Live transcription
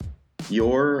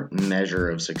your measure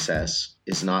of success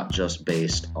is not just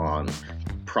based on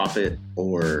profit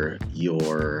or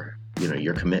your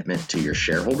commitment to your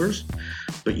shareholders,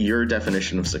 but your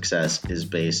definition of success is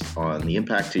based on the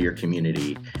impact to your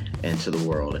community and to the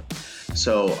world.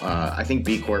 So I think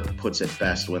B Corp puts it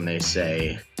best when they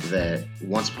say that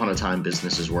once upon a time,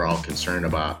 businesses were all concerned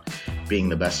about being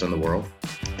the best in the world.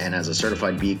 And as a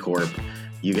certified B Corp,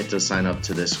 you get to sign up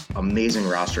to this amazing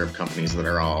roster of companies that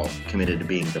are all committed to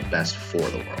being the best for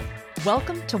the world.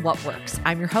 Welcome to What Works.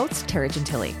 I'm your host, Tara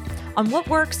Gentile. On What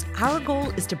Works, our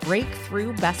goal is to break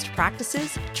through best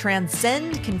practices,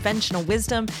 transcend conventional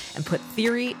wisdom, and put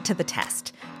theory to the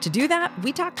test. To do that,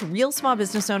 we talk to real small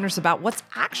business owners about what's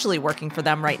actually working for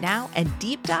them right now and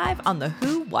deep dive on the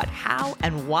who, what, how,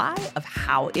 and why of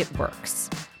how it works.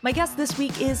 My guest this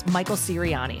week is Michael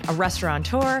Siriani, a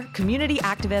restaurateur, community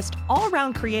activist,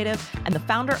 all-around creative, and the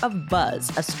founder of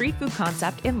Buzz, a street food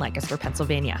concept in Lancaster,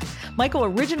 Pennsylvania. Michael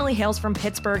originally hails from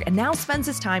Pittsburgh and now spends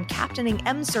his time captaining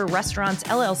MSIR Restaurants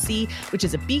LLC, which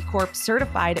is a B Corp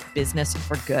certified business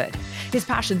for good. His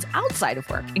passions outside of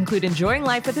work include enjoying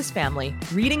life with his family,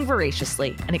 reading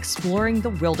voraciously, and exploring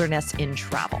the wilderness in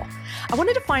travel. I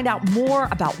wanted to find out more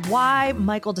about why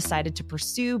Michael decided to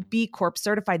pursue B Corp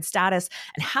certified status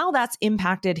and how that's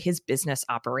impacted his business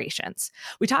operations.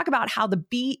 We talk about how the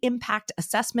B Impact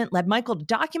Assessment led Michael to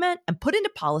document and put into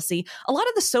policy a lot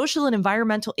of the social and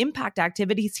environmental impact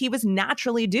activities he was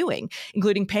naturally doing,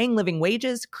 including paying living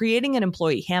wages, creating an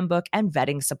employee handbook, and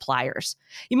vetting suppliers.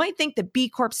 You might think that B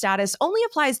Corp status only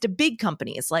applies to big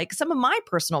companies like some of my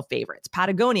personal favorites,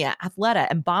 Patagonia, Athleta,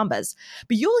 and Bombas,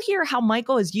 but you'll hear how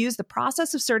Michael has used the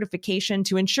process of certification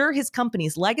to ensure his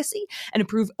company's legacy and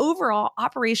improve overall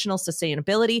operational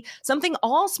sustainability, something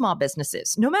all small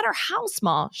businesses, no matter how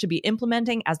small, should be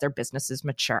implementing as their businesses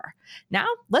mature. Now,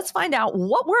 let's find out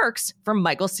what works for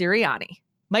Michael Siriani.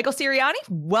 Michael Siriani,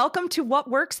 welcome to What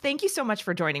Works. Thank you so much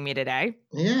for joining me today.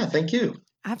 Yeah, thank you.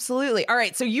 Absolutely. All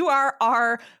right. So you are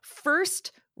our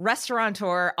first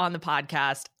restaurateur on the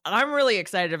podcast. I'm really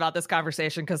excited about this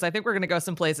conversation because I think we're going to go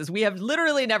some places we have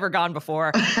literally never gone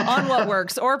before on What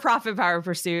Works or Profit Power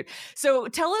Pursuit. So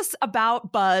tell us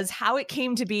about Buzz, how it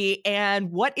came to be,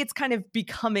 and what it's kind of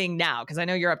becoming now, because I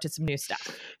know you're up to some new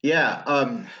stuff.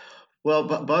 Yeah.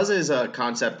 Well, Buzz is a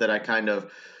concept that I kind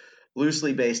of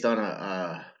loosely based on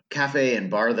a cafe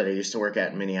and bar that I used to work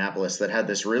at in Minneapolis that had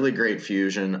this really great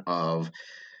fusion of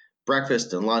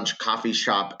breakfast and lunch, coffee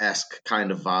shop-esque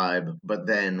kind of vibe, but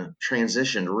then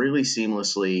transitioned really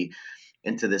seamlessly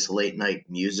into this late night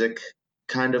music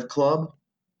kind of club.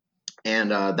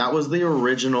 And that was the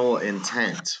original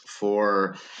intent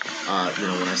for, when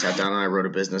I sat down and I wrote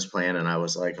a business plan and I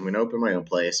was like, I'm going to open my own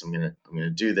place. I'm going to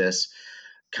do this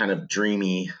kind of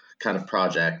dreamy kind of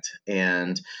project.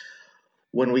 And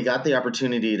when we got the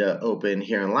opportunity to open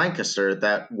here in Lancaster,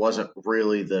 that wasn't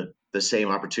really the same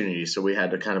opportunity. So we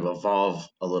had to kind of evolve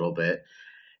a little bit.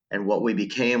 And what we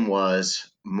became was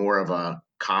more of a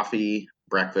coffee,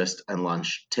 breakfast, and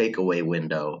lunch takeaway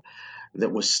window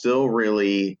that was still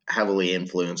really heavily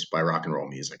influenced by rock and roll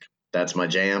music. That's my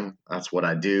jam. That's what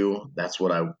I do. That's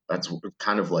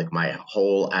kind of like my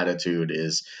whole attitude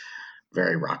is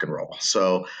very rock and roll.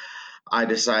 So I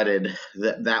decided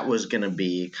that was going to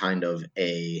be kind of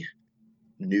a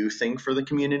new thing for the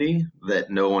community that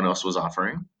no one else was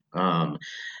offering.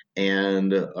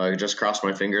 And I just crossed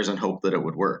my fingers and hoped that it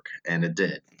would work, and it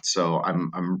did. So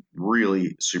I'm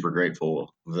really super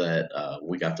grateful that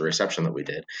we got the reception that we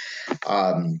did.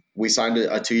 We signed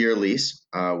a 2-year lease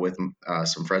with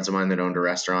some friends of mine that owned a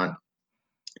restaurant,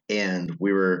 and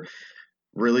we were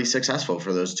really successful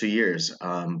for those 2 years.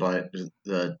 But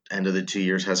the end of the 2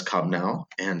 years has come now,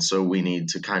 and so we need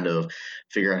to kind of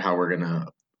figure out how we're going to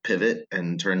pivot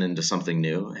and turn into something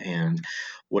new. And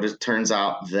what it turns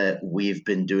out that we've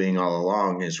been doing all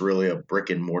along is really a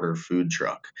brick and mortar food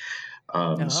truck.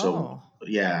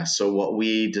 So what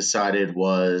we decided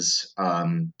was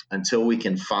until we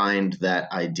can find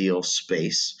that ideal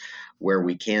space where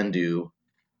we can do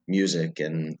music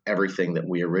and everything that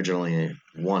we originally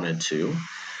wanted to,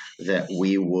 that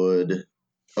we would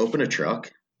open a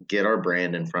truck, get our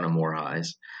brand in front of more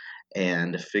eyes,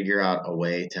 and figure out a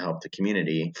way to help the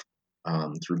community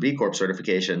through B Corp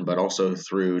certification, but also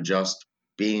through just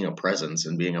being a presence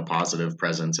and being a positive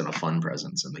presence and a fun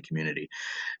presence in the community.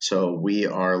 So we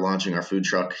are launching our food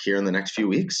truck here in the next few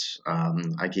weeks.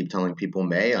 I keep telling people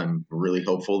May. I'm really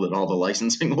hopeful that all the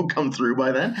licensing will come through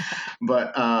by then.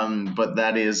 But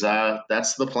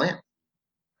that's the plan.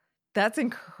 That's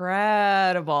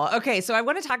incredible. Okay, so I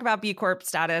want to talk about B Corp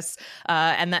status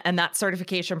and that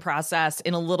certification process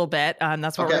in a little bit.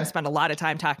 That's what we're going to spend a lot of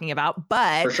time talking about.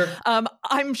 But For sure.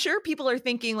 I'm sure people are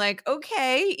thinking like,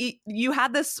 okay, you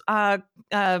had this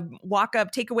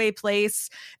walk-up takeaway place,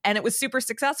 and it was super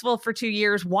successful for 2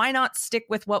 years. Why not stick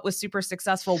with what was super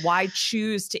successful? Why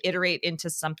choose to iterate into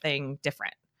something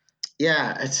different?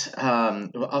 Yeah, it's a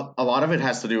lot of it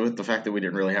has to do with the fact that we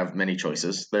didn't really have many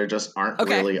choices. There just aren't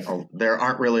really there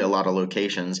aren't really a lot of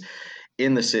locations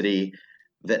in the city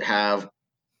that have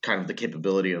kind of the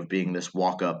capability of being this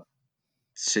walk-up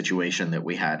situation that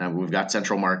we had. Now, we've got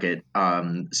Central Market.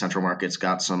 Central Market's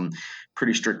got some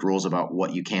pretty strict rules about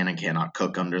what you can and cannot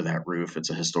cook under that roof. It's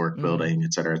a historic building,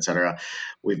 et cetera, et cetera.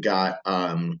 We've got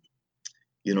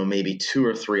maybe 2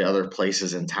 or 3 other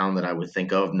places in town that I would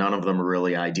think of. None of them are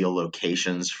really ideal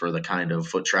locations for the kind of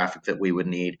foot traffic that we would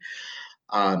need.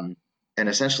 And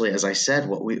essentially, as I said,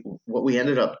 what we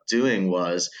ended up doing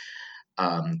was,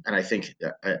 and I think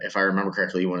if I remember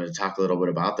correctly, you wanted to talk a little bit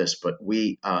about this, but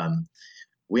we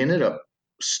ended up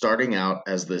starting out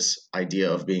as this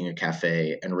idea of being a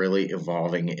cafe and really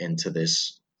evolving into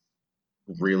this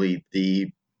really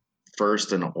the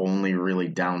first and only really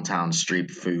downtown street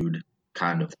food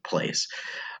kind of place.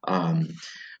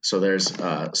 So there's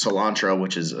Cilantro,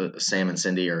 which is Sam and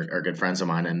Cindy are good friends of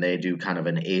mine, and they do kind of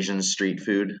an Asian street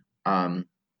food kind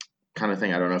of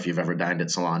thing. I don't know if you've ever dined at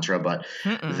Cilantro, but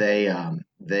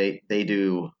they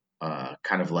do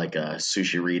kind of like a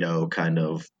sushi-rito kind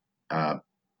of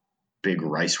big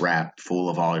rice wrap full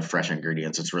of all fresh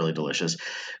ingredients. It's really delicious.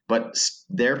 But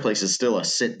their place is still a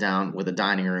sit down with a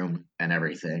dining room and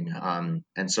everything.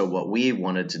 And so what we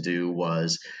wanted to do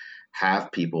was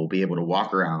have people be able to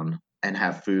walk around and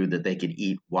have food that they could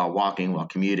eat while walking, while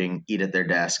commuting, eat at their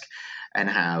desk, and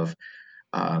have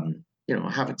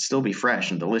it still be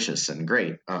fresh and delicious and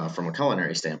great from a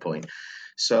culinary standpoint.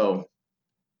 So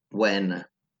when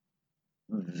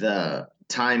the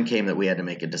time came that we had to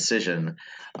make a decision,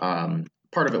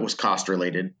 part of it was cost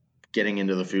related. Getting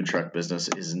into the food truck business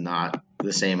is not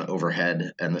the same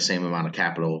overhead and the same amount of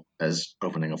capital as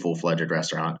opening a full-fledged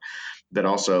restaurant. But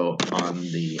also, on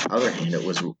the other hand, it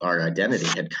was our identity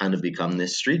had kind of become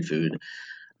this street food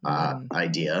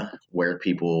idea where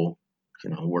people,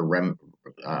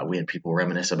 we had people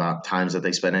reminisce about times that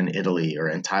they spent in Italy or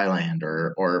in Thailand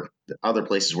or other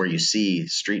places where you see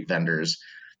street vendors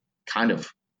kind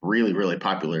of really, really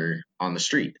popular on the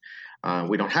street.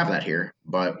 We don't have that here,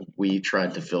 but we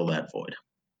tried to fill that void.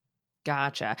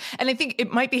 Gotcha. And I think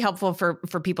it might be helpful for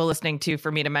people listening too,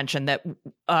 for me to mention that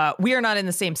we are not in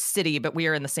the same city, but we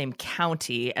are in the same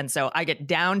county. And so I get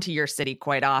down to your city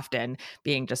quite often,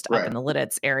 being just up in the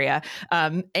Lititz area.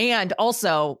 And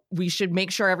also, we should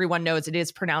make sure everyone knows it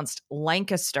is pronounced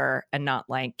Lancaster and not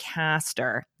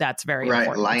Lancaster. That's very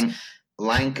important.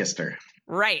 Lancaster.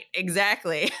 Right.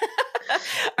 Exactly.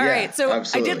 All right. So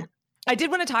absolutely. I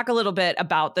did want to talk a little bit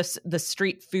about the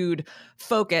street food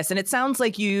focus, and it sounds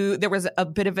like there was a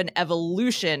bit of an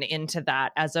evolution into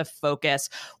that as a focus.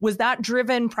 Was that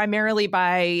driven primarily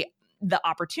by the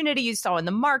opportunity you saw in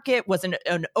the market? Was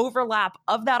an overlap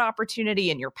of that opportunity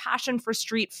and your passion for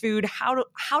street food?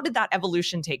 How did that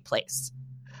evolution take place?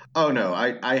 Oh, no,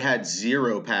 I had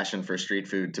zero passion for street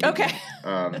food to begin.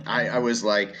 I was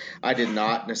like, I did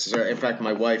not necessarily. In fact,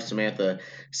 my wife, Samantha,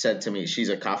 said to me, she's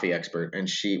a coffee expert.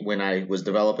 And when I was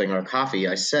developing our coffee,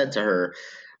 I said to her,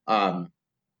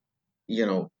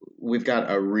 we've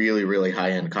got a really, really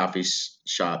high end coffee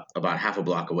shop about half a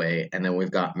block away. And then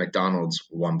we've got McDonald's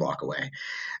 1 block away.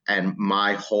 And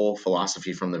my whole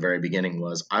philosophy from the very beginning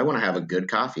was I want to have a good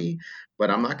coffee, but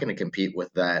I'm not going to compete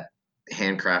with that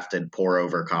handcrafted pour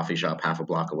over coffee shop half a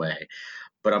block away,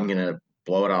 but I'm going to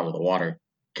blow it out of the water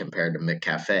compared to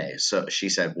McCafe. So she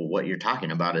said, well, what you're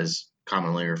talking about is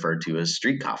commonly referred to as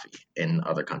street coffee in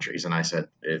other countries. And I said,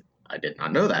 I did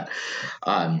not know that.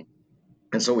 And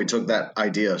so we took that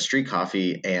idea of street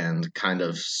coffee and kind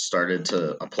of started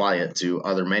to apply it to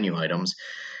other menu items.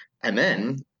 And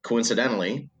then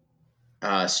coincidentally,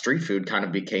 street food kind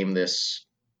of became this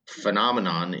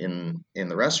phenomenon in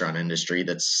the restaurant industry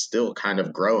that's still kind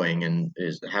of growing and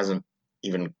hasn't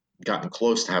even gotten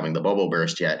close to having the bubble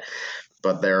burst yet.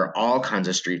 But there are all kinds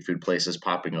of street food places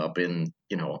popping up in,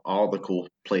 all the cool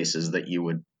places that you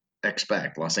would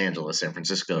expect: Los Angeles, San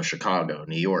Francisco, Chicago,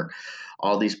 New York,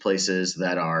 all these places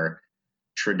that are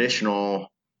traditional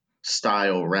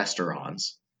style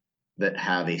restaurants that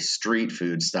have a street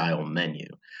food style menu.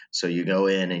 So you go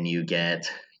in and you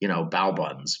get, bao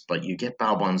buns, but you get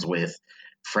bao buns with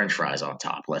French fries on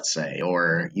top, let's say,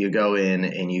 or you go in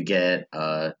and you get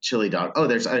a chili dog. Oh,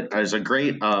 there's a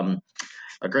great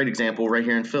a great example right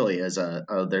here in Philly is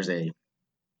there's a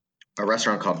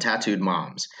restaurant called Tattooed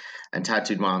Moms, and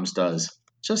Tattooed Moms does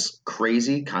just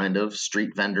crazy kind of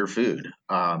street vendor food,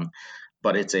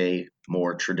 but it's a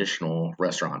more traditional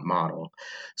restaurant model.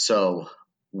 So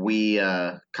we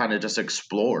kind of just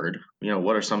explored,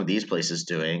 what are some of these places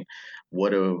doing?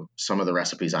 What are some of the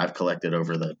recipes I've collected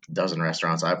over the dozen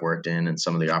restaurants I've worked in, and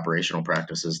some of the operational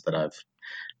practices that I've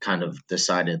kind of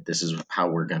decided this is how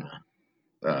we're going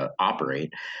to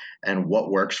operate, and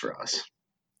what works for us.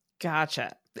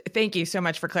 Gotcha. Thank you so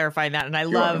much for clarifying that. And I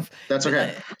You're love welcome. That's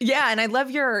okay. Yeah, and I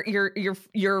love your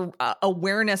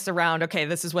awareness around, okay,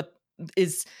 this is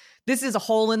a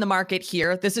hole in the market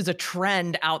here. This is a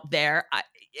trend out there.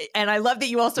 And I love that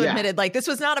you also admitted, like, this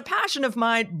was not a passion of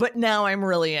mine, but now I'm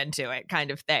really into it,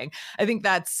 kind of thing. I think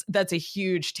that's a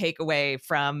huge takeaway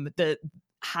from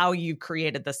how you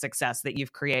created the success that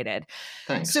you've created.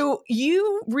 Thanks. So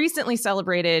you recently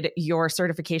celebrated your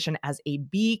certification as a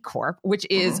B Corp, which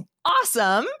is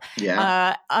awesome.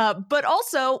 Yeah. But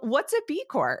also, what's a B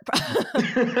Corp?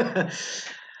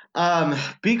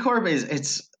 B Corp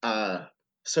is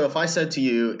so if I said to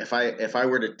you, if I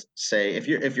were to say, if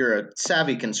you're a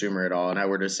savvy consumer at all, and I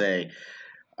were to say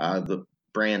the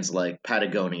brands like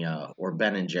Patagonia or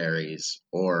Ben and Jerry's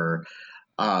or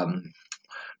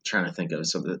trying to think of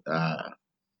something.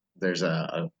 There's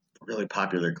a really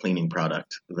popular cleaning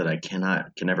product that I can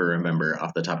never remember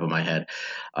off the top of my head.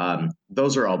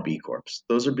 Those are all B Corps.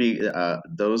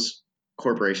 Those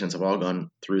corporations have all gone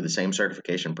through the same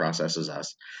certification process as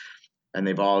us, and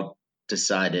they've all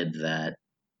decided that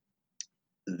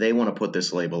they want to put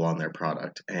this label on their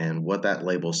product. And what that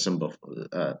label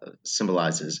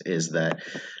symbolizes is that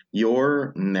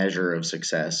your measure of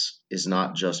success is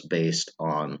not just based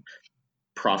on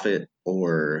profit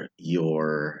or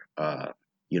your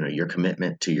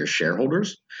commitment to your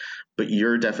shareholders, but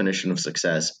your definition of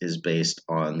success is based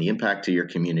on the impact to your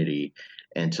community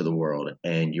and to the world,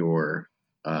 and your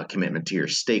commitment to your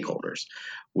stakeholders,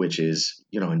 which is,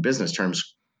 in business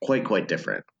terms, quite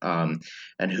different,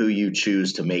 and who you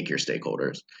choose to make your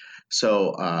stakeholders.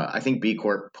 So I think B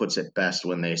Corp puts it best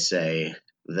when they say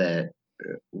that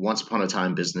once upon a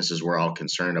time, businesses were all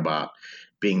concerned about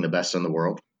being the best in the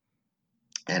world.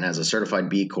 And as a certified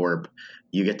B Corp,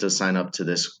 you get to sign up to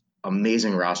this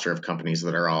amazing roster of companies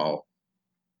that are all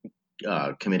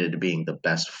committed to being the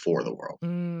best for the world.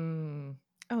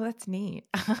 Oh, that's neat.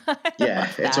 Yeah,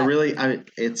 it's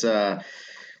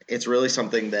it's really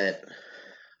something that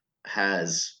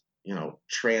has,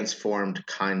 transformed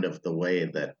kind of the way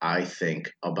that I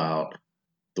think about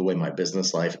the way my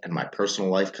business life and my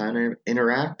personal life kind of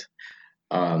interact.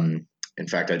 In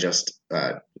fact, I just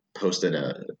posted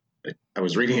I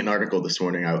was reading an article this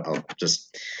morning. I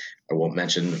won't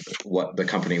mention what the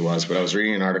company was, but I was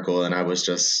reading an article and I was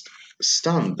just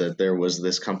stunned that there was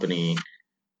this company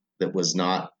that was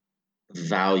not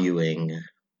valuing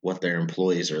what their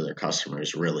employees or their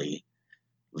customers really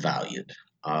valued.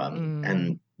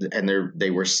 And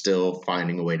they were still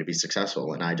finding a way to be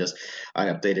successful. And I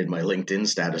updated my LinkedIn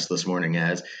status this morning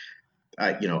as,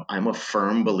 I'm a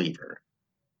firm believer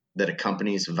that a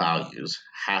company's values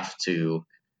have to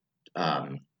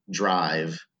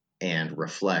drive and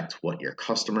reflect what your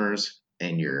customers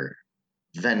and your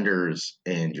vendors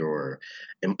and your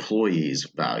employees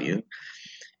value.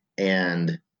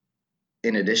 And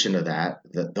in addition to that,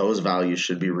 those values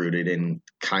should be rooted in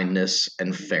kindness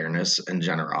and fairness and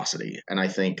generosity. And I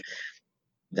think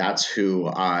that's who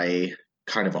I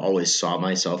kind of always saw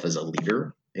myself as a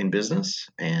leader in business.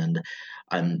 And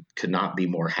I could not be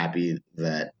more happy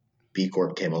that B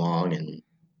Corp came along, and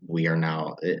we are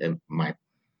now my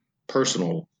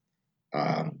personal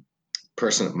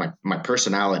my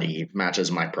personality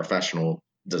matches my professional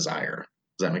desire.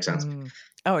 Does that make sense?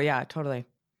 Oh yeah, totally.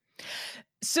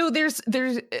 So there's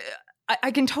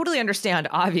I can totally understand,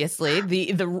 obviously,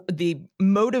 the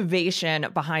motivation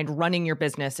behind running your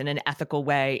business in an ethical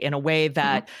way, in a way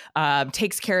that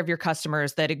takes care of your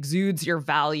customers, that exudes your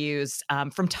values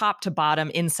from top to bottom,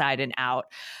 inside and out.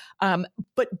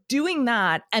 But doing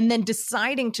that and then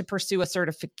deciding to pursue a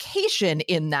certification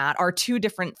in that are two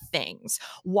different things.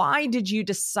 Why did you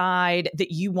decide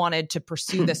that you wanted to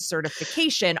pursue this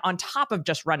certification on top of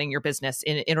just running your business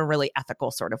in a really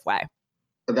ethical sort of way?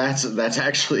 That's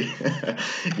actually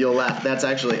you'll laugh. That's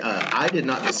actually I did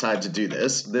not decide to do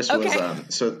this. This was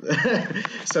so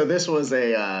this was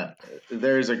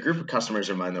there's a group of customers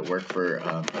of mine that work for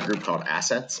a group called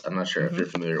Assets. I'm not sure if you're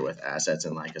familiar with Assets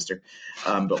in Lancaster,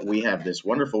 but we have this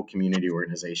wonderful community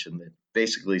organization that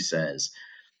basically says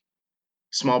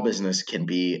small business can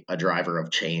be a driver of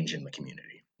change in the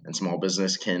community. and small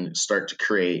business can start to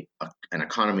create an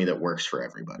economy that works for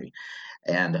everybody.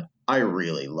 And I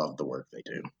really love the work they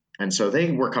do. And so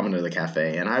they were coming to the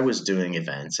cafe, and I was doing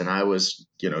events, and I was,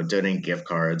 donating gift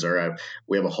cards, or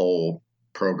we have a whole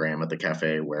program at the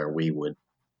cafe where we would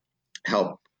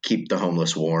help keep the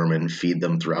homeless warm and feed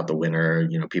them throughout the winter,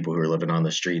 people who are living on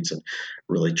the streets, and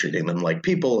really treating them like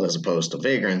people as opposed to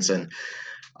vagrants. And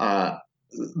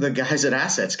the guys at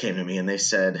Assets came to me and they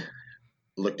said,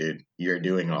 look, dude, you're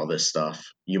doing all this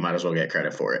stuff. You might as well get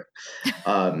credit for it.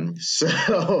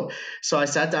 So I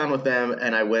sat down with them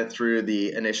and I went through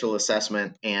the initial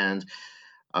assessment. And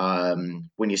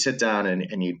when you sit down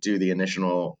and you do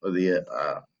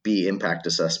the B impact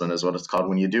assessment is what it's called.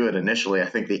 When you do it initially, I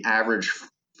think the average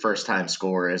first time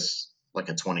score is like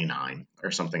a 29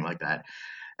 or something like that.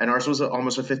 And ours was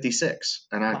almost a 56.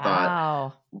 And I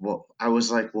thought, well, I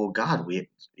was like, well, God,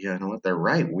 you know what? They're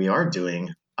right. We are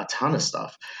doing a ton of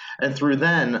stuff. And through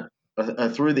the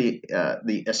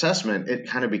assessment, it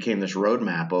kind of became this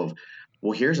roadmap of,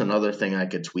 well, here's another thing I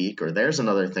could tweak, or there's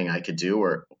another thing I could do,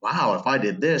 or wow, if I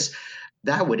did this,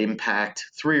 that would impact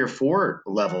 3 or 4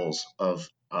 levels of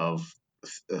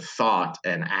thought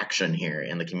and action here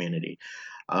in the community.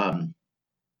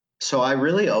 So I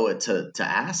really owe it to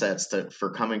Assets for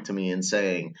coming to me and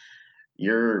saying,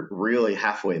 you're really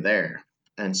halfway there.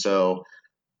 And so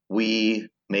we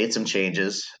made some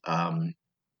changes.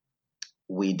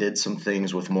 We did some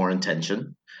things with more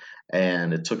intention,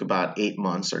 and it took about 8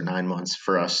 months or 9 months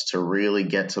for us to really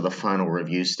get to the final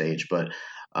review stage. But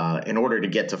in order to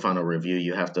get to final review,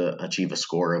 you have to achieve a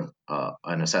score of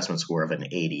an assessment score of an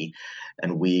 80,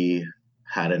 and we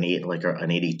had an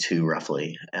 82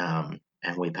 roughly.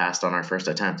 And we passed on our first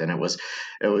attempt, and it was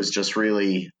just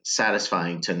really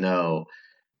satisfying to know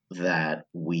that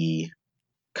we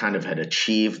kind of had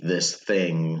achieved this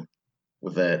thing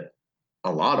that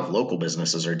a lot of local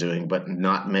businesses are doing, but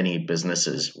not many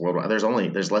businesses worldwide.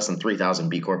 There's less than 3,000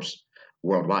 B Corps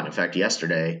worldwide. In fact,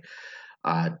 yesterday,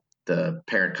 the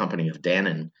parent company of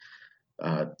Dannon,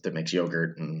 that makes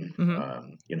yogurt and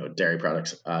dairy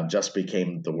products, just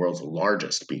became the world's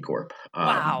largest B Corp.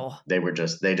 Wow! They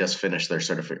just finished their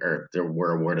or they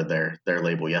were awarded their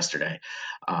label yesterday.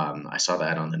 I saw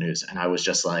that on the news, and I was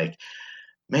just like,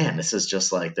 man, this is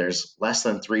just like, there's less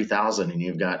than 3,000, and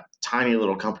you've got tiny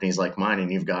little companies like mine,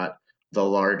 and you've got the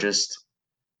largest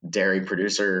dairy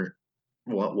producer,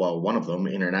 well, one of them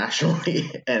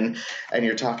internationally, and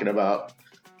you're talking about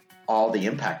all the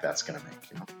impact that's going to make.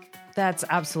 That's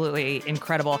absolutely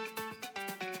incredible.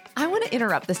 I want to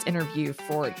interrupt this interview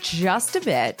for just a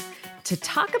bit to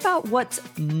talk about what's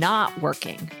not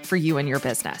working for you and your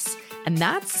business. And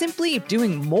that's simply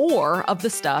doing more of the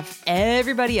stuff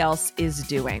everybody else is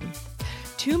doing.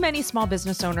 Too many small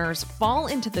business owners fall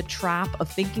into the trap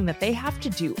of thinking that they have to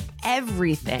do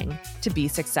everything to be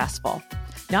successful.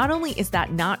 Not only is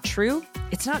that not true,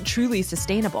 it's not truly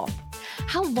sustainable.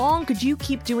 How long could you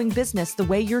keep doing business the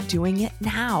way you're doing it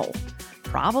now?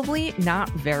 Probably not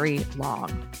very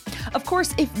long. Of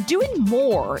course, if doing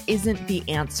more isn't the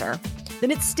answer,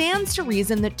 then it stands to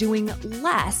reason that doing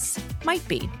less might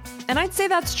be. And I'd say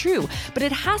that's true, but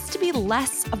it has to be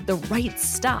less of the right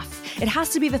stuff. It has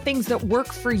to be the things that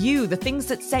work for you, the things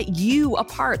that set you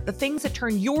apart, the things that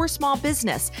turn your small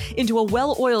business into a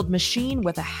well-oiled machine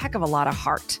with a heck of a lot of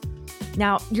heart.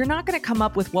 Now, you're not going to come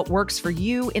up with what works for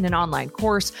you in an online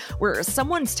course where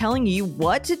someone's telling you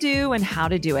what to do and how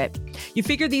to do it. You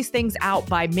figure these things out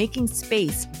by making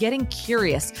space, getting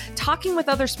curious, talking with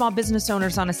other small business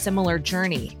owners on a similar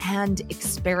journey, and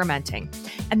experimenting.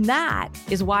 And that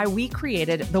is why we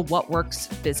created the What Works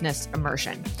Business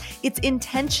Immersion. It's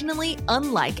intentionally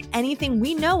unlike anything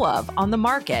we know of on the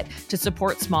market to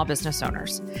support small business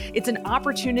owners. It's an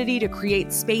opportunity to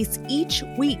create space each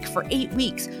week for 8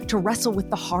 weeks to wrestle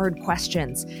with the hard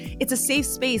questions. It's a safe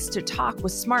space to talk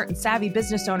with smart and savvy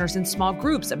business owners in small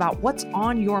groups about what's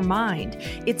on your mind.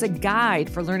 It's a guide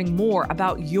for learning more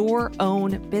about your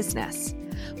own business.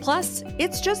 Plus,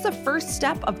 it's just the first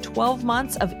step of 12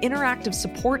 months of interactive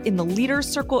support in the Leaders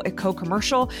Circle at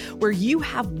Co-Commercial, where you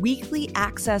have weekly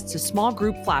access to small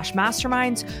group flash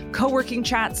masterminds, co-working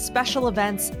chats, special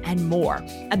events, and more.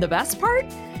 And the best part?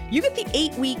 You get the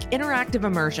 8-week interactive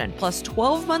immersion plus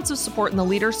 12 months of support in the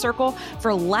Leaders Circle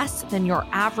for less than your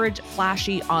average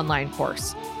flashy online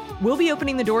course. We'll be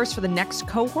opening the doors for the next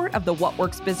cohort of the What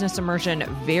Works Business Immersion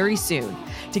very soon.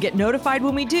 To get notified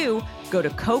when we do, go to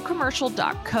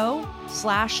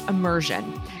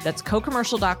cocommercial.co/immersion. That's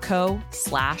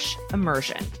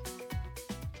cocommercial.co/immersion.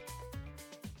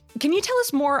 Can you tell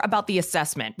us more about the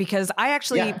assessment? Because I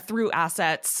actually, through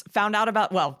Assets, found out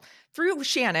about, through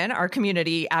Shannon, our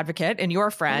community advocate and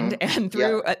your friend, and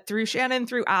through Shannon,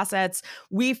 through Assets,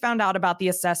 we found out about the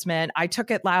assessment. I took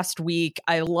it last week.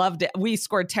 I loved it. We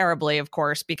scored terribly, of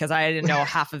course, because I didn't know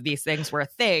half of these things were a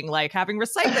thing, like having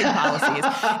recycling policies.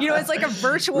 It's like a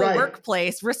virtual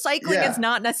workplace. Recycling is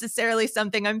not necessarily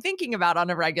something I'm thinking about on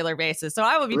a regular basis. So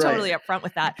I will be totally upfront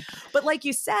with that. But like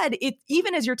you said,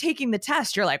 even as you're taking the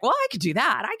test, you're like, well, I could do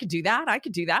that. I could do that. I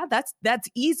could do that. That's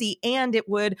easy. And it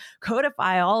would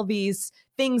codify all these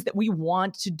things that we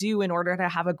want to do in order to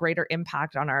have a greater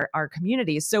impact on our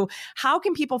communities. So how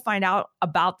can people find out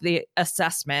about the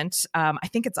assessment? I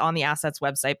think it's on the Assets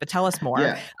website, but tell us more.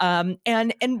 Yeah.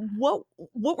 And what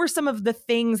were some of the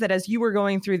things that as you were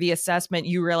going through the assessment,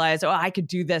 you realized, I could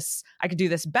do this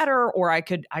better, or I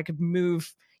could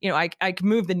move, I could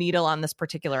move the needle on this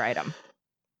particular item?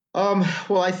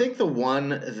 Well, I think the one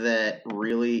that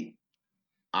really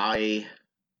I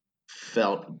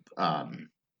felt,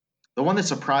 the one that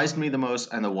surprised me the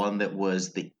most, and the one that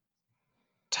was the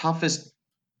toughest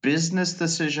business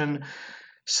decision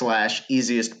 /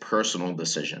 easiest personal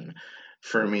decision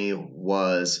for me,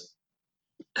 was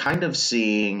kind of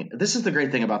seeing, this is the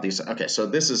great thing about these. Okay, so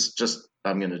this is just,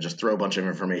 I'm going to just throw a bunch of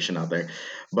information out there.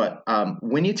 But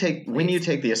when you take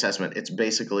the assessment,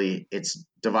 it's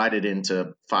divided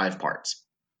into 5 parts.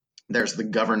 There's the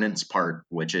governance part,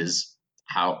 which is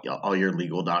how all your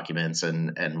legal documents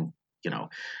and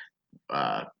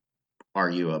are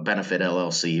you a benefit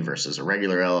LLC versus a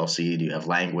regular LLC? Do you have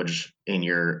language in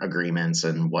your agreements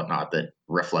and whatnot that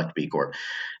reflect B Corp?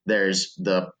 There's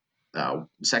the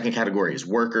second category is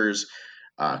workers,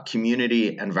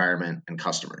 community, environment, and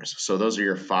customers. So those are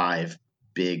your 5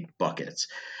 big buckets.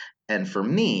 And for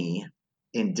me,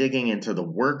 in digging into the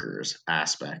workers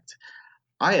aspect,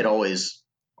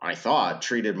 I thought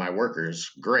treated my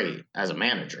workers great as a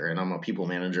manager, and I'm a people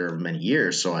manager of many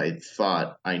years, so I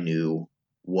thought I knew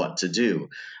what to do.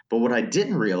 But what I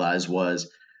didn't realize was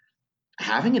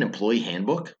having an employee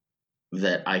handbook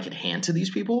that I could hand to these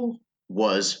people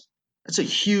that's a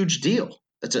huge deal.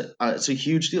 It's a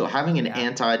huge deal. Having an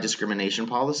anti-discrimination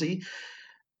policy.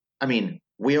 I mean,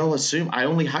 we all assume I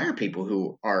only hire people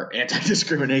who are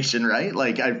anti-discrimination, right?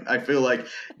 Like I feel like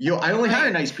I only hire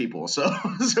nice people. So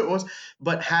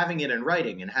but having it in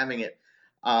writing and having it,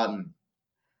 all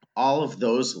of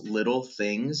those little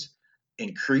things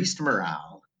increased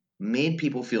morale, made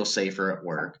people feel safer at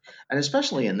work, and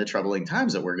especially in the troubling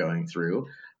times that we're going through,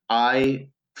 I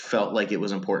felt like it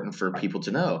was important for people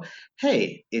to know,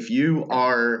 hey, if you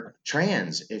are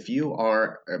trans, if you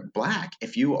are Black,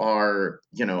 if you are,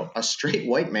 a straight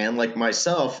white man like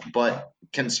myself, but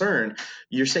concerned,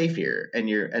 you're safe here.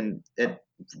 And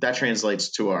that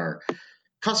translates to our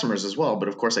customers as well. But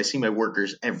of course, I see my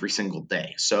workers every single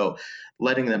day. So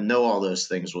letting them know all those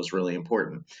things was really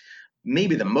important.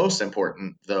 Maybe the most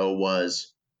important, though,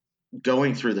 was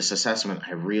going through this assessment.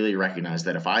 I really recognized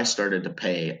that if I started to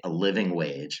pay a living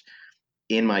wage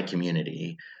in my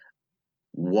community,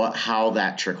 how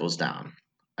that trickles down.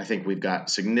 I think we've got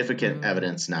significant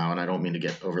evidence now, and I don't mean to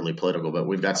get overly political, but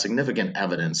we've got significant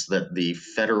evidence that the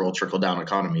federal trickle-down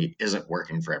economy isn't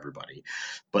working for everybody.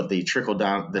 But the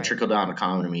trickle-down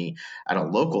economy at a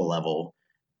local level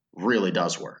really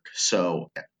does work.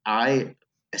 So I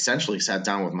essentially sat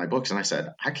down with my books and I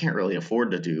said, I can't really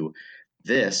afford to do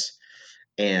this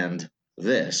and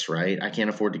this, right? I can't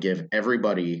afford to give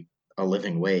everybody a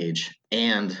living wage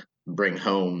and bring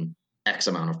home X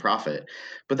amount of profit.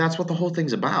 But that's what the whole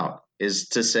thing's about, is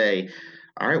to say,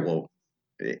 all right, well,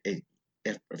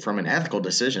 if from an ethical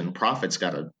decision, profit's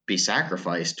got to be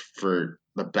sacrificed for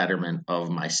the betterment of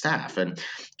my staff. And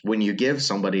when you give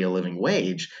somebody a living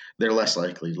wage, they're less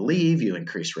likely to leave. You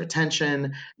increase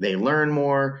retention. They learn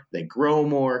more. They grow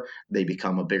more. They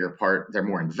become a bigger part. They're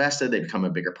more invested. They become a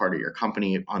bigger part of your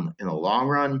company in the long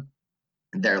run.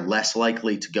 They're less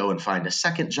likely to go and find a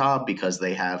second job because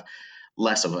they have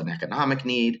less of an economic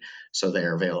need. So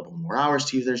they're available more hours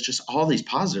to you. There's just all these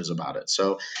positives about it.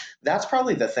 So that's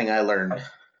probably the thing I learned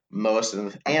most,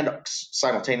 and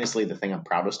simultaneously the thing I'm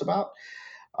proudest about.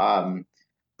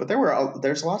 But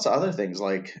there's lots of other things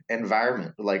like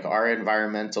environment, like our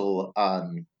environmental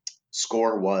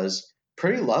score was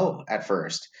pretty low at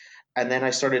first. And then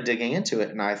I started digging into it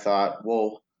and I thought,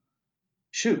 well,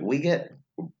 shoot, we get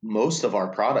most of our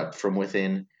product from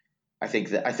within, I think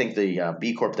the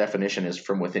B Corp definition is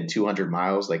from within 200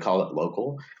 miles. They call it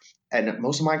local. And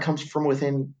most of mine comes from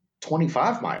within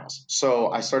 25 miles.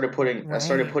 So I started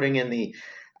putting in the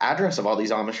address of all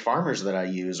these Amish farmers that I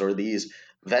use, or these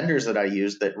vendors that I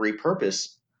use that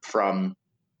repurpose from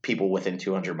people within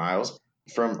 200 miles,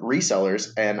 from resellers.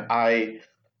 And I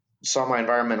saw my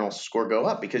environmental score go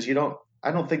up, because you don't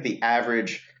I don't think the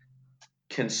average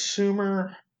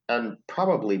consumer and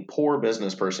probably poor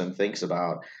business person thinks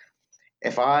about,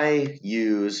 if I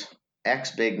use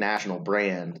X big national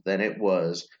brand, then it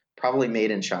was probably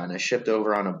made in China, shipped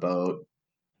over on a boat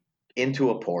into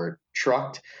a port,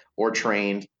 trucked or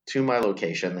trained to my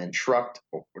location, then trucked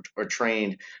or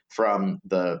trained from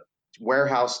the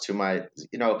warehouse to my,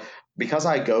 because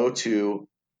I go to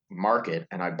market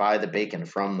and I buy the bacon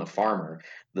from the farmer,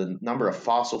 the number of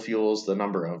fossil fuels, the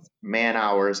number of man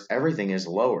hours, everything is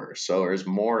lower. So there's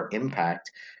more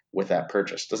impact with that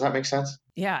purchase. Does that make sense?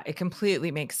 Yeah, it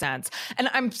completely makes sense. And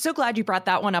I'm so glad you brought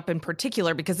that one up in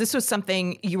particular, because this was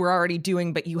something you were already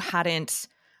doing, but you hadn't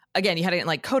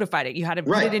like codified it. You hadn't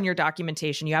put it in your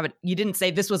documentation. You didn't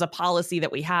say this was a policy that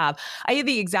we have. I had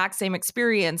the exact same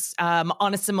experience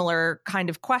on a similar kind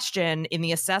of question in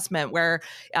the assessment, where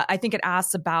I think it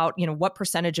asks about, what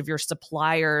percentage of your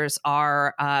suppliers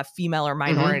are female or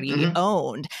minority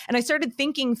owned. And I started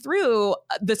thinking through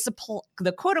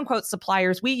the quote unquote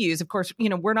suppliers we use. Of course,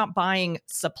 we're not buying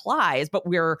supplies, but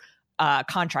we're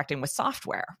contracting with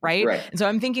software, right? And so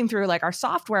I'm thinking through like our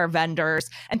software vendors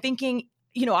and thinking,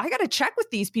 I got to check with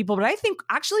these people, but I think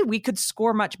actually we could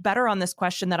score much better on this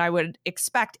question than I would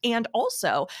expect. And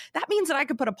also that means that I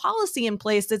could put a policy in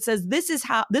place that says this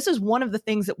is one of the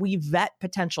things that we vet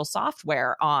potential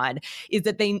software on, is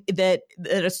that that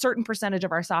a certain percentage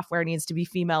of our software needs to be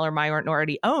female or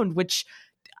minority owned, which,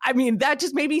 I mean, that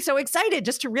just made me so excited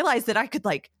just to realize that I could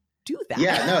do that.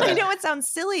 Yeah, no, I know it sounds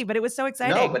silly, but it was so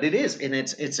exciting. No, but it is. And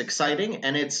it's exciting,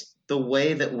 and it's the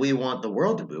way that we want the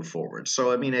world to move forward.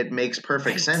 So, I mean, it makes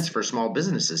perfect sense for small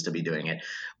businesses to be doing it.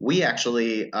 We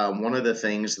actually, one of the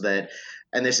things that,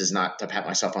 and this is not to pat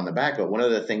myself on the back, but one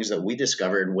of the things that we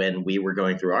discovered when we were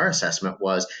going through our assessment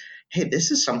was, hey,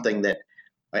 this is something that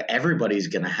everybody's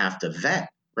going to have to vet,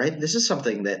 right? This is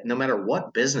something that no matter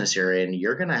what business you're in,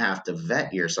 you're going to have to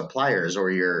vet your suppliers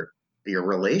or your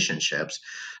relationships.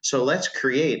 So let's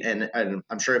create, and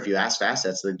I'm sure if you ask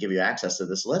Facets, they'll give you access to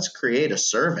this. Let's create a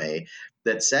survey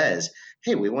that says,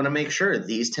 hey, we want to make sure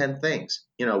these 10 things,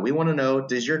 we want to know,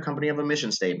 does your company have a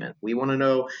mission statement? We want to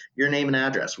know your name and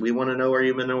address. We want to know, are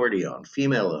you minority owned,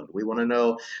 female owned? We want to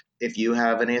know if you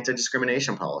have an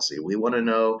anti-discrimination policy. We want to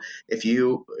know if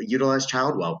you utilize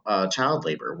child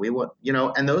labor. We want,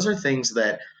 and those are things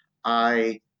that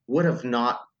I would have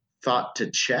not thought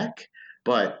to check,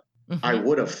 but I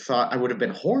would have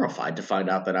been horrified to find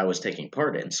out that I was taking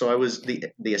part in. So I was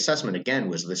the assessment again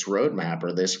was this roadmap,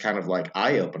 or this kind of like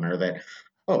eye opener that,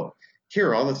 oh, here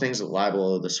are all the things that lie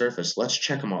below the surface. Let's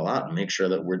check them all out and make sure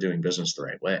that we're doing business the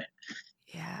right way.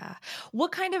 Yeah.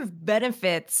 What kind of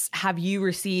benefits have you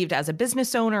received as a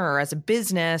business owner or as a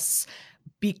business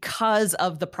because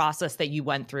of the process that you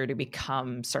went through to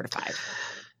become certified?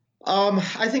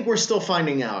 I think we're still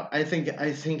finding out. I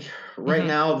think right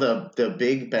now the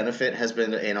big benefit has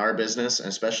been in our business,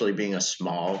 especially being a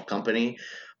small company.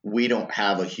 We don't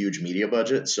have a huge media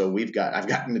budget, so I've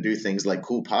gotten to do things like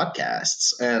cool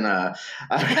podcasts, and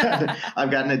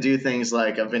I've gotten to do things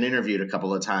like I've been interviewed a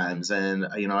couple of times, and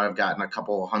I've gotten a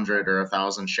couple hundred or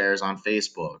 1,000 shares on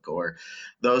Facebook, or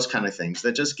those kind of things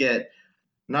that just get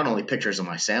not only pictures of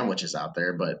my sandwiches out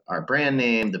there, but our brand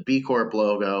name, the B Corp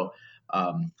logo.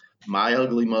 My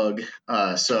ugly mug.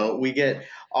 So we get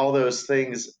all those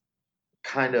things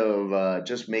kind of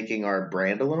just making our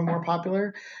brand a little more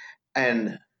popular.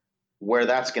 And where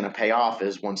that's going to pay off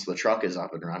is once the truck is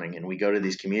up and running and we go to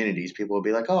these communities, people will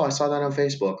be like, oh, I saw that on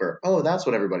Facebook, or, oh, that's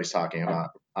what everybody's talking about.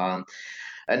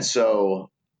 And so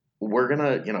we're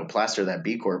going to, plaster that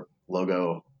B Corp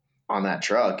logo on that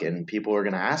truck, and people are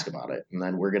going to ask about it. And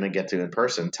then we're going to get to in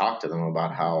person talk to them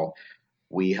about how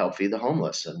we help feed the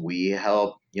homeless, and we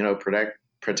help,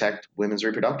 protect women's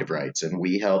reproductive rights, and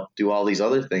we help do all these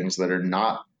other things that are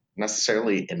not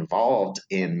necessarily involved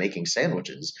in making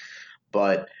sandwiches,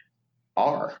 but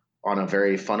are on a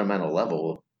very fundamental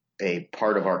level a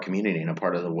part of our community and a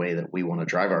part of the way that we want to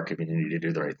drive our community to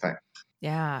do the right thing.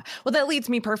 Yeah. Well, that leads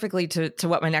me perfectly to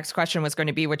what my next question was going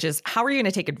to be, which is, how are you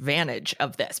going to take advantage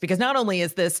of this? Because not only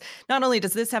does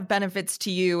this have benefits to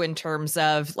you in terms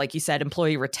of, like you said,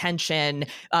 employee retention,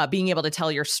 being able to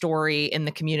tell your story in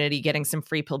the community, getting some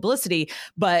free publicity,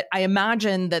 but I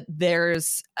imagine that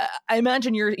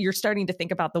you're starting to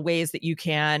think about the ways that you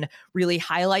can really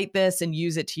highlight this and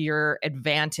use it to your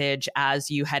advantage as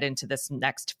you head into this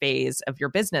next phase of your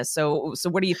business. So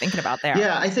what are you thinking about there?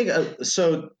 Yeah, I think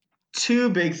so. Two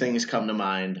big things come to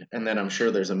mind, and then I'm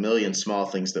sure there's a million small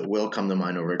things that will come to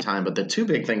mind over time. But the two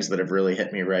big things that have really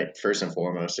hit me right first and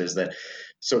foremost is that,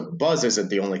 so Buzz isn't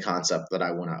the only concept that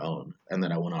I want to own and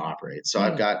that I want to operate. So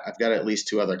I've got at least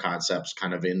two other concepts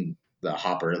kind of in the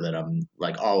hopper that I'm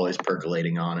like always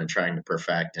percolating on and trying to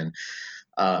perfect. And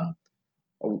um,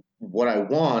 what I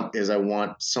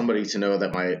want somebody to know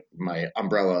that my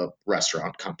umbrella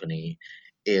restaurant company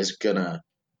is gonna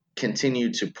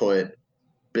continue to put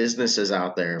businesses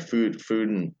out there, food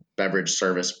and beverage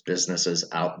service businesses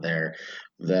out there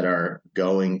that are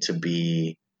going to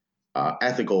be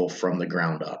ethical from the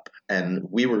ground up. And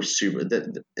we were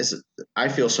I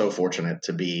feel so fortunate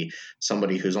to be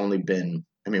somebody who's only been,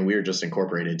 I mean, we were just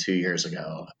incorporated 2 years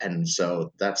ago. And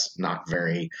so that's not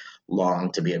very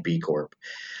long to be a B Corp.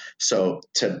 So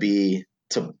to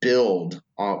build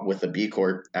with the B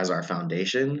Corp as our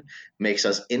foundation makes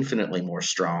us infinitely more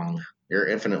strong. You're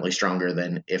infinitely stronger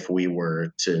than if we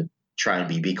were to try and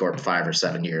be B Corp 5 or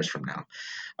 7 years from now.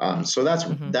 So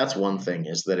that's one thing,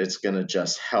 is that it's going to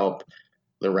just help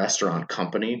the restaurant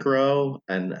company grow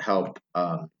and help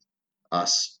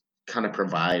us kind of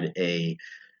provide a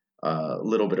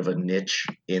little bit of a niche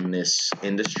in this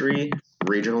industry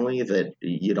regionally that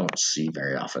you don't see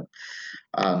very often.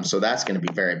 So that's going to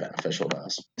be very beneficial to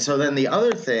us. So then the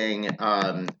other thing,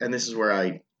 and this is where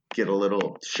I get a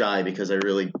little shy because I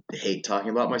really hate talking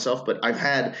about myself, but I've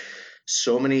had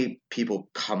so many people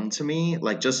come to me,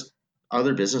 like just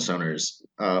other business owners,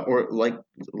 or like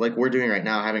we're doing right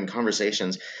now, having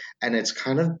conversations, and it's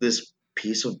kind of this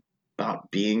piece of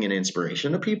about being an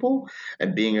inspiration to people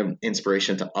and being an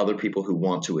inspiration to other people who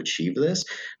want to achieve this.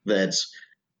 That's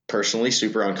personally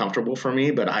super uncomfortable for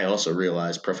me, but I also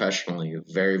realize professionally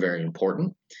very, very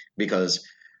important, because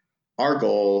our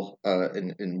goal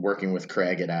in working with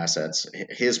Craig at Assets,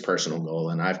 his personal goal,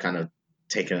 and I've kind of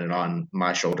taken it on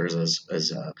my shoulders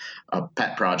as a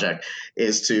pet project,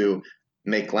 is to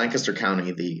make Lancaster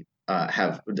County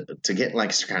get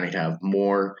Lancaster County to have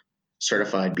more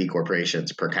certified B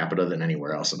corporations per capita than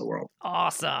anywhere else in the world.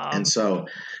 Awesome. And so,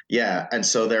 yeah. And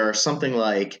so there are something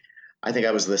like, I think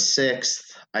I was the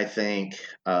sixth. I think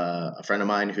a friend of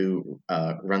mine who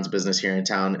runs a business here in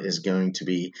town is going to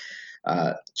be,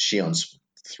 she owns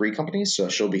 3 companies. So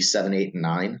she'll be 7, 8, and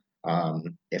 9.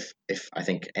 If I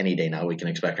think any day now we can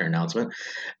expect her announcement.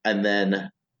 And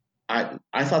then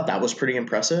I thought that was pretty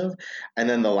impressive. And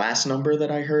then the last number that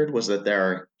I heard was that there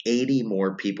are 80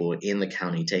 more people in the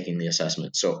county taking the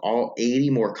assessment. So all 80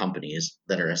 more companies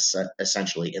that are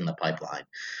essentially in the pipeline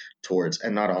towards,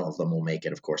 and not all of them will make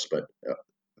it, of course, but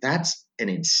that's an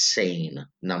insane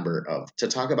number to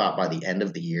talk about. By the end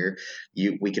of the year,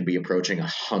 we could be approaching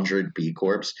 100 B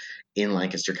Corps in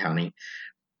Lancaster County.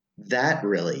 That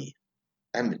really,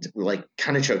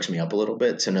 kind of chokes me up a little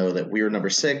bit to know that we were number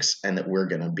 6 and that we're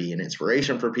going to be an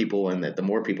inspiration for people, and that the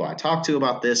more people I talk to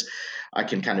about this, I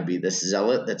can kind of be this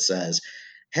zealot that says,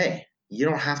 hey, you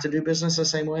don't have to do business the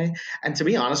same way. And to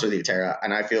be honest with you, Tara,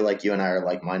 and I feel like you and I are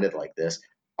like-minded like this,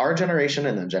 our generation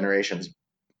and the generations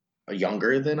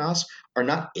younger than us are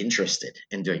not interested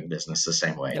in doing business the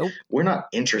same way. Nope. We're not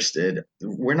interested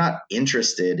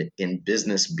in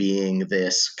business being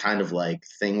this kind of like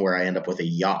thing where I end up with a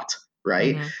yacht,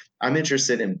 right? Mm-hmm. I'm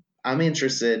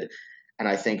interested, and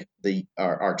I think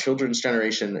our children's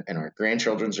generation and our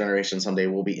grandchildren's generation someday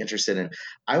will be interested in,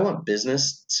 I want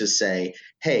business to say,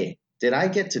 hey, did I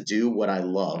get to do what I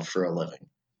love for a living?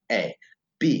 A.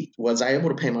 B, was I able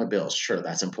to pay my bills? Sure,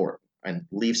 that's important. And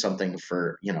leave something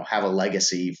for, have a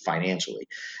legacy financially.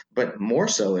 But more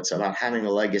so, it's about having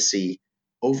a legacy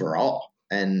overall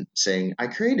and saying, I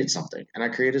created something, and I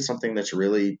created something that's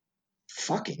really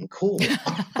fucking cool.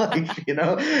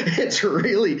 It's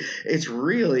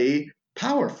really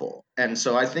powerful. And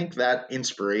so I think that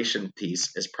inspiration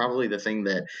piece is probably the thing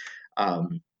that,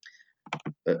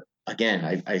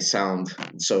 again, I sound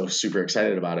so super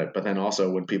excited about it. But then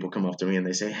also when people come up to me and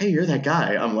they say, hey, you're that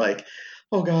guy, I'm like,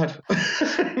 oh God.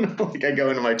 Like I go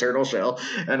into my turtle shell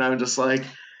and I'm just like,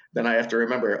 then I have to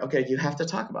remember, okay, you have to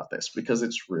talk about this because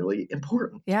it's really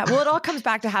important. Yeah. Well, it all comes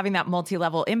back to having that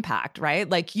multi-level impact, right?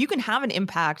 Like you can have an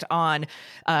impact on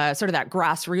sort of that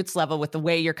grassroots level with the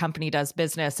way your company does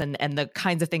business and the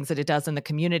kinds of things that it does in the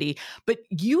community, but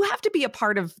you have to be a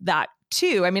part of that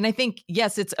too. I mean, I think,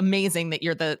 yes, it's amazing that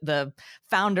you're the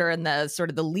founder and the sort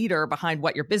of the leader behind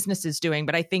what your business is doing.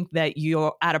 But I think that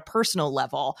you're at a personal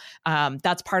level,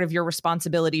 that's part of your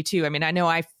responsibility too. I mean, I know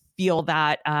I feel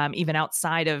that even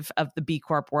outside of the B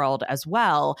Corp world as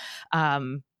well.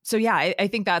 So yeah, I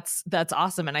think that's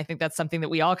awesome. And I think that's something that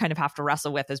we all kind of have to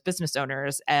wrestle with as business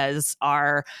owners, as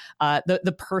our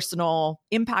the personal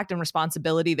impact and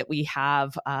responsibility that we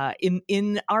have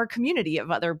in our community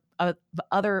of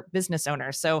other business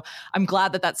owners. So I'm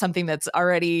glad that that's something that's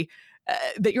already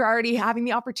that you're already having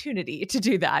the opportunity to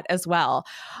do that as well.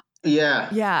 Yeah.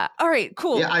 Yeah. All right,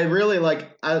 cool. Yeah, I really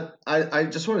like I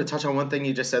just want to touch on one thing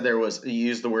you just said there was you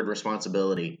used the word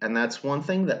responsibility. And that's one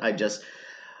thing that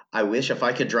I wish if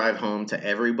I could drive home to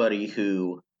everybody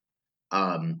who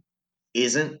um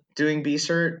isn't doing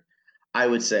BCert, I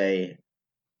would say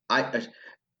I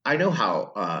I know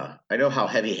how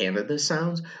heavy-handed this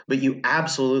sounds, but you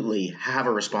absolutely have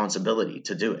a responsibility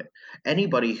to do it.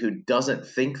 Anybody who doesn't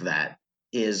think that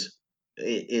is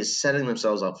is setting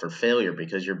themselves up for failure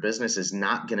because your business is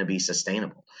not going to be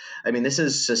sustainable. I mean, this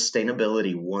is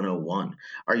sustainability 101.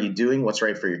 Are you doing what's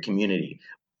right for your community?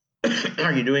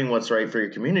 Are you doing what's right for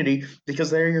your community because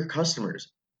they're your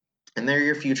customers and they're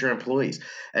your future employees?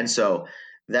 And so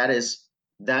that is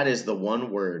that is the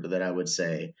one word that I would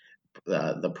say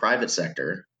the private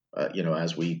sector,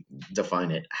 as we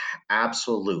define it,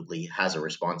 absolutely has a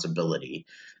responsibility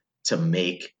to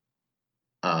make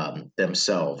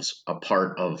themselves a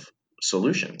part of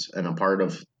solutions and a part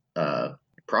of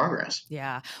progress.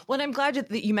 Yeah. Well, and I'm glad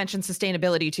that you mentioned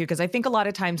sustainability too, because I think a lot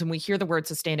of times when we hear the word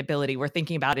sustainability, we're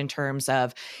thinking about in terms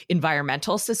of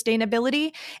environmental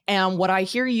sustainability. And what I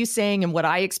hear you saying, and what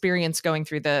I experienced going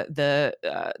through the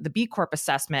B Corp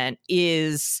assessment,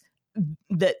 is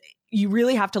that you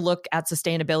really have to look at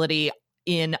sustainability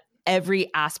in every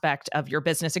aspect of your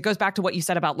business. It goes back to what you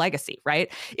said about legacy,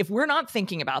 right? If we're not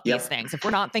thinking about these things, if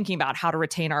we're not thinking about how to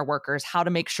retain our workers, how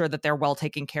to make sure that they're well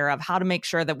taken care of, how to make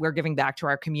sure that we're giving back to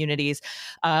our communities,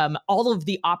 all of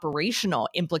the operational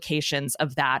implications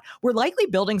of that, we're likely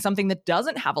building something that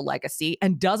doesn't have a legacy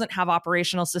and doesn't have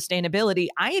operational sustainability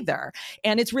either.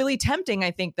 And it's really tempting,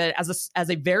 I think, that as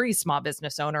a very small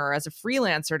business owner or as a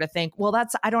freelancer to think, well,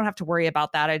 I don't have to worry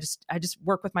about that. I just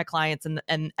work with my clients,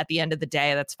 and at the end of the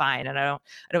day, that's fine. And I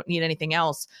don't need anything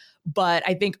else. But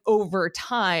I think over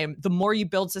time, the more you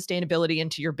build sustainability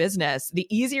into your business, the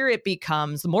easier it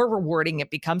becomes, the more rewarding it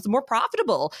becomes, the more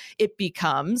profitable it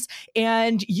becomes,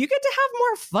 and you get to have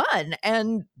more fun.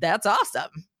 And that's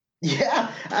awesome.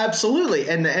 Yeah, absolutely.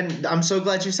 And I'm so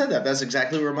glad you said that. That's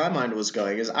exactly where my mind was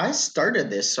going. Is I started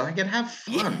this so I could have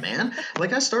fun, man.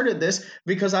 Like I started this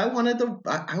because I wanted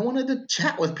to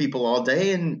chat with people all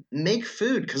day and make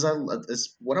food because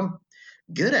it's what I'm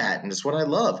good at and it's what I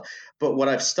love. But what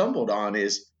I've stumbled on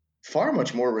is far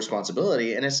much more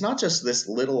responsibility. And it's not just this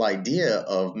little idea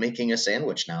of making a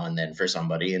sandwich now and then for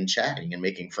somebody and chatting and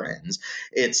making friends.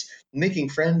 It's making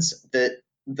friends that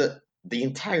the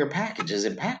entire package is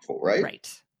impactful, right?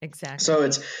 Right. Exactly. So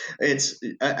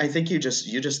I think you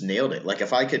just nailed it. Like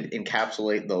if I could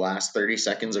encapsulate the last 30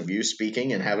 seconds of you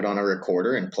speaking and have it on a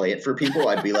recorder and play it for people,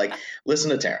 I'd be like, listen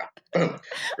to Tara. Boom.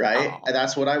 Right? And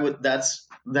that's what I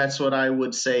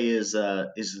would say is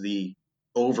the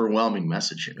overwhelming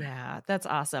message here. Yeah, that's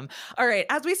awesome. All right,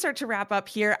 as we start to wrap up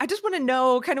here, I just want to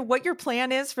know kind of what your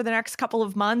plan is for the next couple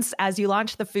of months as you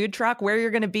launch the food truck, where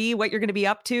you're going to be, what you're going to be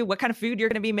up to, what kind of food you're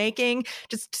going to be making.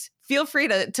 Just feel free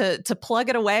to plug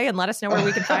it away and let us know where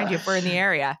we can find you if we're in the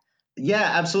area. Yeah,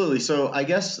 absolutely. So I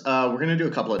guess we're going to do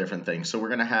a couple of different things. So we're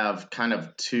going to have kind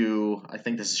of two, I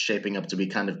think this is shaping up to be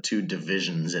kind of two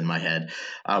divisions in my head.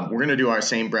 We're going to do our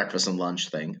same breakfast and lunch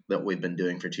thing that we've been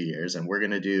doing for 2 years. And we're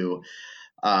going to do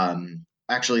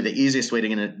actually, the easiest way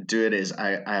to do it is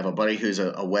I have a buddy who's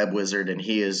a web wizard, and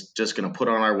he is just going to put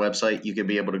on our website. You could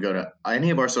be able to go to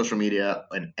any of our social media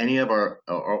and any of our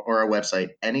or our website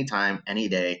anytime, any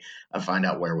day, and find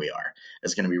out where we are.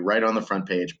 It's going to be right on the front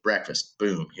page. Breakfast,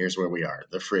 boom, here's where we are.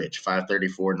 The Fridge,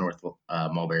 534 North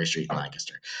Mulberry Street in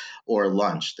Lancaster. Or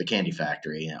lunch, the Candy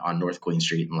Factory on North Queen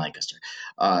Street in Lancaster.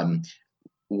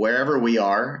 Wherever we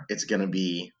are, it's going to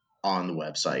be on the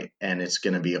website and it's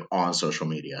going to be on social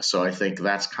media. So I think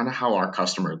that's kind of how our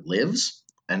customer lives.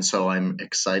 And so I'm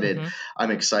excited. Mm-hmm.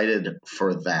 I'm excited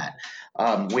for that.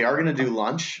 We are going to do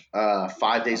lunch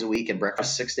 5 days a week and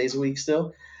breakfast 6 days a week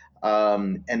still.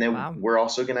 And then we're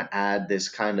also going to add this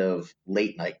kind of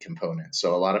late night component.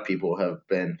 So a lot of people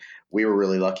we were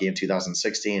really lucky in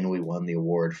 2016. We won the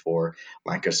award for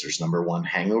Lancaster's #1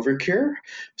 hangover cure.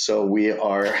 So we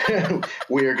are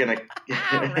going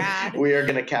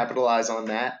to capitalize on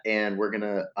that. And we're going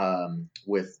to,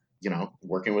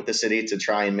 working with the city to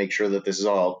try and make sure that this is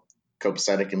all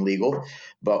copacetic and legal,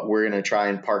 but we're going to try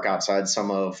and park outside some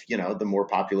of, the more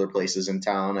popular places in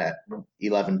town at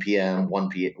 11 p.m.,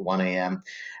 1 a.m.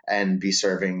 and be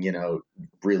serving,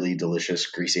 really delicious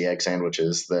greasy egg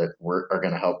sandwiches that are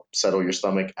going to help settle your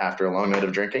stomach after a long night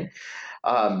of drinking.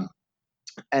 And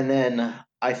then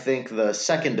I think the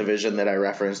second division that I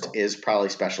referenced is probably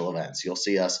special events. You'll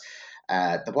see us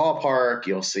at the ballpark.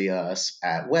 You'll see us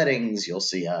at weddings. You'll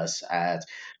see us at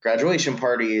graduation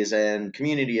parties and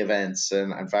community events.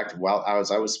 And in fact, while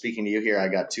I was speaking to you here, I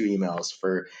got 2 emails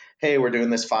for, hey, we're doing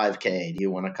this 5K. Do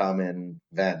you want to come and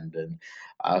vend? And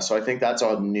so I think that's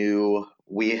all new.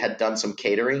 We had done some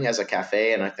catering as a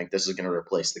cafe, and I think this is going to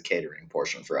replace the catering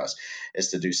portion for us,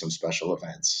 is to do some special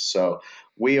events. So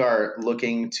we are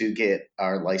looking to get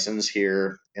our license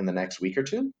here in the next week or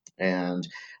two. And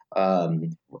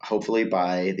hopefully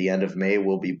by the end of May,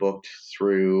 we'll be booked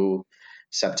through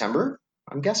September,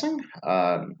 I'm guessing.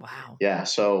 Wow. Yeah.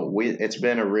 So it's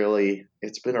been a really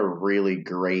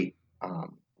great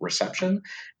reception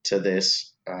to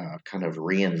this kind of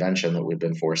reinvention that we've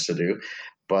been forced to do.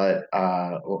 But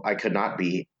I could not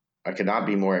be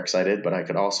more excited, but I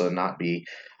could also not be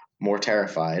more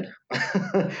terrified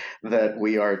that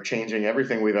we are changing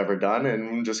everything we've ever done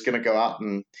and just going to go out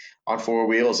and on 4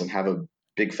 wheels and have a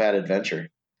big fat adventure.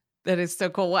 That is so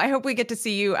cool. Well, I hope we get to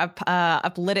see you up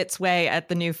Lidditz Way at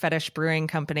the new Fetish Brewing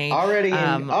Company.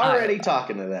 Already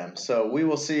talking to them. So we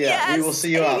will see. Yes, we will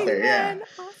see you out there. Yeah.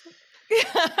 Awesome.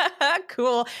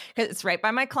 Cool. It's right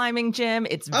by my climbing gym.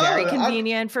 It's very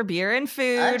convenient for beer and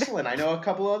food. Excellent. I know a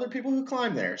couple of other people who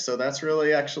climb there. So that's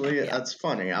really that's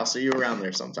funny. I'll see you around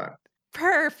there sometime.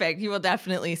 Perfect. You will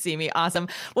definitely see me. Awesome.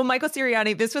 Well, Michael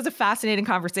Siriani, this was a fascinating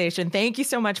conversation. Thank you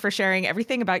so much for sharing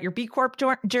everything about your B Corp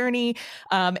journey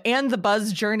and the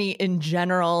Buzz journey in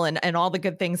general and all the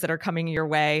good things that are coming your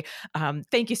way.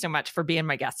 Thank you so much for being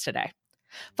my guest today.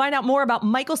 Find out more about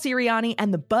Michael Siriani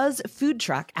and the Buzz food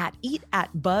truck at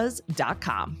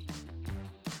eatatbuzz.com.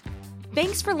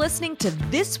 Thanks for listening to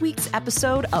this week's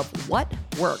episode of What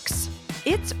Works.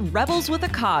 It's Rebels with a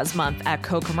Cause month at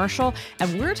Co-Commercial,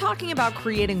 and we're talking about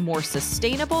creating more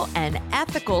sustainable and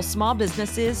ethical small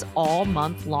businesses all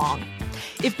month long.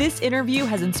 If this interview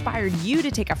has inspired you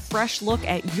to take a fresh look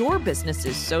at your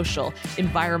business's social,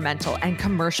 environmental, and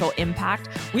commercial impact,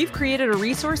 we've created a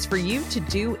resource for you to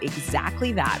do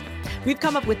exactly that. We've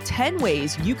come up with 10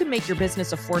 ways you can make your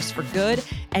business a force for good,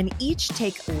 and each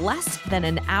take less than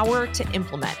an hour to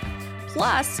implement.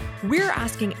 Plus, we're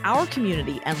asking our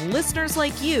community and listeners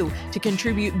like you to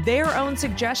contribute their own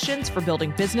suggestions for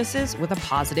building businesses with a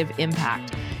positive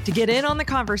impact. To get in on the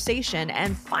conversation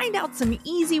and find out some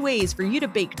easy ways for you to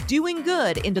bake doing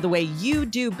good into the way you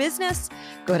do business,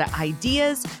 go to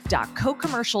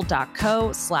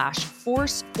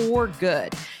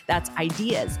ideas.cocommercial.co/force4good. That's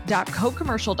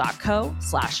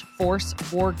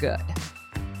ideas.cocommercial.co/force4good.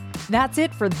 That's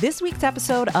it for this week's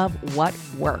episode of What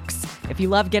Works. If you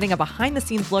love getting a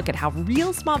behind-the-scenes look at how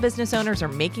real small business owners are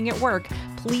making it work,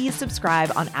 please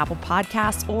subscribe on Apple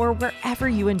Podcasts or wherever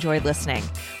you enjoy listening.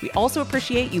 We also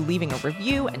appreciate you leaving a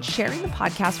review and sharing the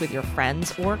podcast with your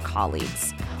friends or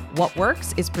colleagues. What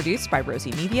Works is produced by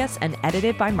Rosie Mevius and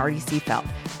edited by Marty Seafelt.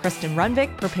 Kristen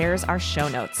Runvik prepares our show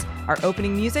notes. Our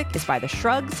opening music is by The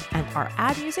Shrugs, and our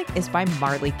ad music is by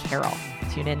Marley Carroll.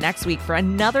 Tune in next week for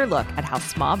another look at how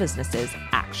small businesses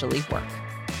actually work.